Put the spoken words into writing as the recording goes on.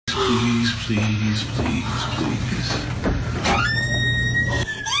Please, please, please, please.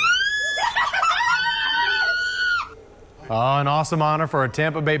 Oh, an awesome honor for a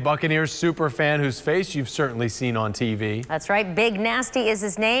Tampa Bay Buccaneers superfan whose face you've certainly seen on TV. That's right. Big Nasty is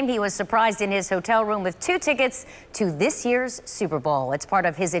his name. He was surprised in his hotel room with 2 tickets to this year's Super Bowl. It's part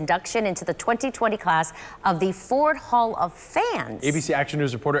of his induction into the 2020 class of the Ford Hall of Fans. ABC Action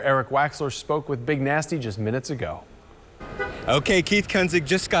News reporter Eric Waxler spoke with Big Nasty just minutes ago. Okay, Keith Kunzig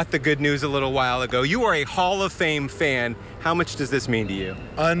just got the good news a little while ago. You are a Hall of Fame fan. How much does this mean to you?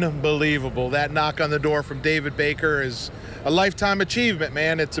 Unbelievable. That knock on the door from David Baker is a lifetime achievement,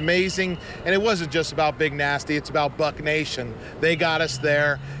 man. It's amazing. And it wasn't just about Big Nasty. It's about Buck Nation. They got us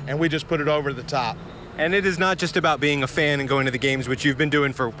there, and we just put it over the top. And it is not just about being a fan and going to the games, which you've been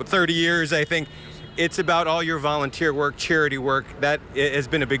doing for 30 years, I think. It's about all your volunteer work, charity work. That has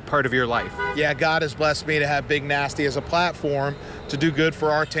been a big part of your life. Yeah, God has blessed me to have Big Nasty as a platform to do good for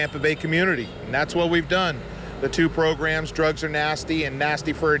our Tampa Bay community. And that's what we've done. The 2 programs, Drugs Are Nasty and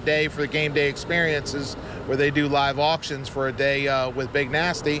Nasty for a Day for the game day experiences, where they do live auctions for a day with Big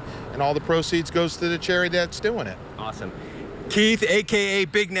Nasty, and all the proceeds goes to the charity that's doing it. Awesome. Keith, a.k.a.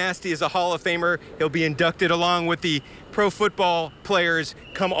 Big Nasty, is a Hall of Famer. He'll be inducted along with the pro football players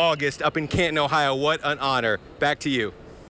come August up in Canton, Ohio. What an honor. Back to you.